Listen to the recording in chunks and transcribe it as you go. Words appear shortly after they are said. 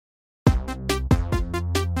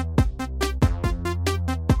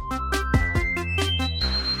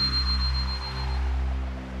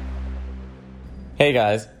Hey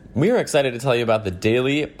guys, we are excited to tell you about the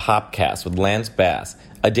Daily Popcast with Lance Bass,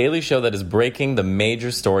 a daily show that is breaking the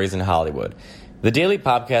major stories in Hollywood. The Daily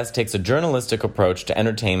Popcast takes a journalistic approach to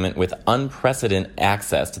entertainment with unprecedented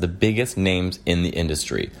access to the biggest names in the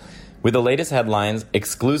industry. With the latest headlines,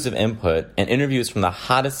 exclusive input, and interviews from the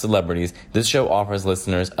hottest celebrities, this show offers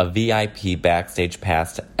listeners a VIP backstage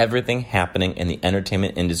pass to everything happening in the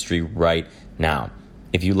entertainment industry right now.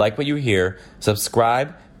 If you like what you hear,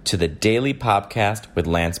 subscribe to the Daily Popcast with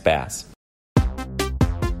Lance Bass.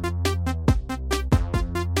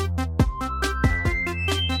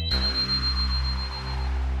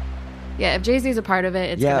 Yeah, if Jay-Z's a part of it,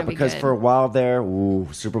 it's going to be good. Yeah, because for a while there,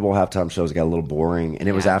 Super Bowl halftime shows got a little boring, and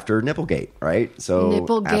it was after Nipplegate, right? So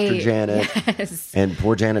Nipplegate, after Janet, yes. And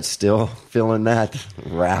poor Janet's still feeling that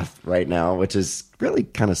wrath right now, which is really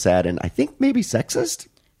kind of sad, and I think maybe sexist.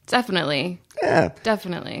 Definitely. Yeah.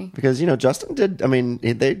 Definitely. Because, Justin did,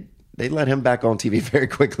 they let him back on TV very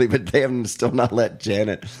quickly, but they have still not let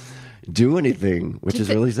Janet do anything, which is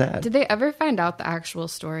really sad. Did they ever find out the actual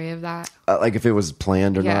story of that? Like if it was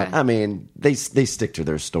planned or Yeah. not? They stick to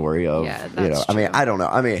their story of, that's true. I don't know.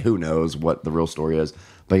 Who knows what the real story is?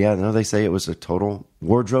 But yeah, no, they say it was a total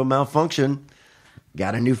wardrobe malfunction.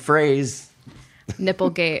 Got a new phrase.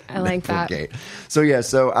 Nipplegate. I like that. Nipplegate.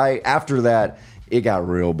 So after that, it got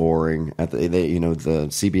real boring. At the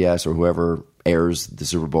CBS or whoever airs the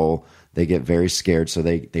Super Bowl, they get very scared. So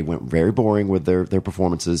they went very boring with their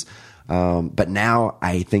performances. But now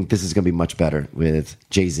I think this is going to be much better with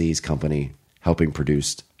Jay-Z's company helping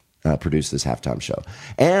produce this halftime show.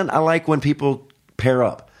 And I like when people pair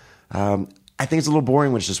up. I think it's a little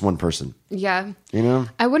boring when it's just one person. Yeah.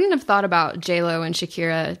 I wouldn't have thought about J-Lo and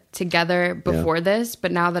Shakira together before this,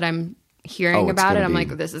 but now that I'm hearing about it, I'm like,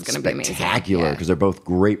 this is going to be amazing. Spectacular, because they're both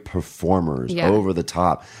great performers, over the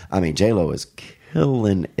top. J-Lo is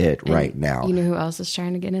killing it right now. You know who else is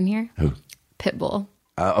trying to get in here? Who? Pitbull.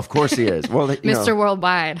 Of course he is. Well, Mr.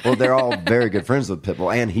 Worldwide. Well, they're all very good friends with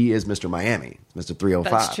Pitbull, and he is Mr. Miami, Mr.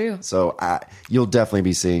 305. That's true. So you'll definitely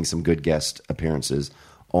be seeing some good guest appearances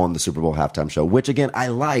on the Super Bowl halftime show, which again I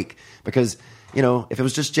like because if it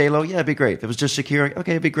was just J-Lo, yeah, it'd be great. If it was just Shakira,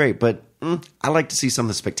 okay, it'd be great. But I like to see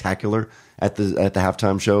something spectacular at the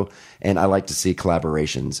halftime show, and I like to see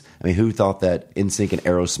collaborations. Who thought that NSYNC and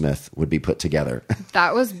Aerosmith would be put together?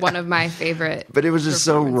 That was one of my favorite. But it was just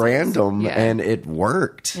so random, and it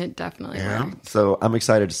worked. It definitely worked. So I'm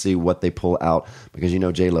excited to see what they pull out because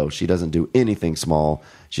J-Lo, she doesn't do anything small.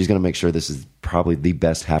 She's going to make sure this is probably the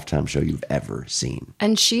best halftime show you've ever seen.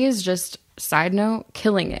 And she is just, side note,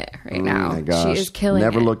 killing it right now. Oh my gosh. She is killing it.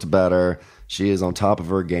 Never looked better. She is on top of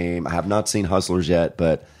her game. I have not seen Hustlers yet,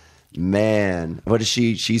 but man, what is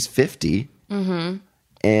she? She's 50,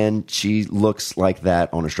 and she looks like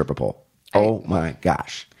that on a stripper pole. Oh my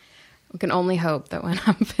gosh. We can only hope that when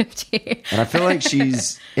I'm 50. And I feel like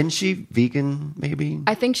isn't she vegan maybe?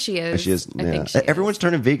 I think she is. She is. I think she Everyone's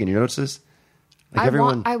turning vegan. You notice this? Like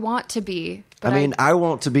I want to be. But I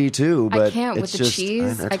want to be too, but I can't with the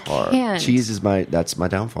cheese. I hard. can't. Cheese is that's my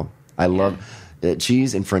downfall. I love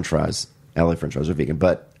cheese and French fries. LA French fries are vegan,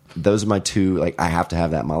 but those are my two. I have to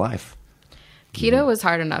have that in my life. Keto was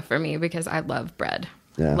hard enough for me because I love bread.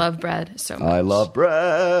 Yeah. Love bread so much. I love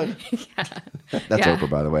bread. That's Yeah. Oprah,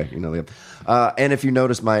 by the way. Liam. And if you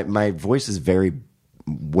notice, my voice is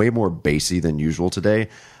way more bassy than usual today.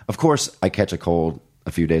 Of course, I catch a cold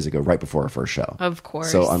a few days ago, right before our first show. Of course.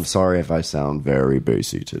 So I'm sorry if I sound very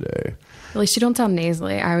bassy today. At least you don't sound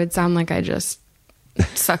nasally. I would sound like I just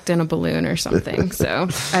sucked in a balloon or something. So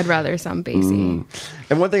I'd rather sound bassy.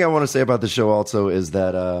 And one thing I want to say about the show also is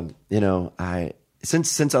that,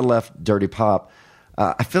 since I left Dirty Pop,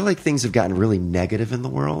 I feel like things have gotten really negative in the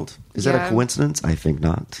world. Is that a coincidence? I think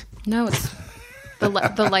not. No, it's the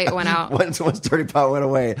light went out. Once Dirty Pop went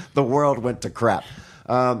away, the world went to crap.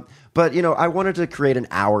 But, I wanted to create an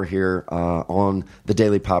hour here on the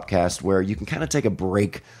Daily Popcast where you can kind of take a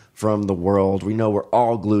break from the world. We know we're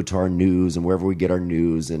all glued to our news and wherever we get our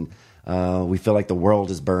news, and we feel like the world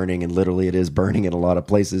is burning, and literally it is burning in a lot of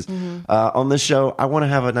places. On this show, I want to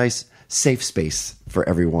have a nice safe space for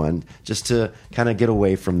everyone just to kind of get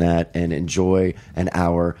away from that and enjoy an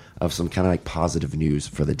hour of some kind of positive news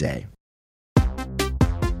for the day.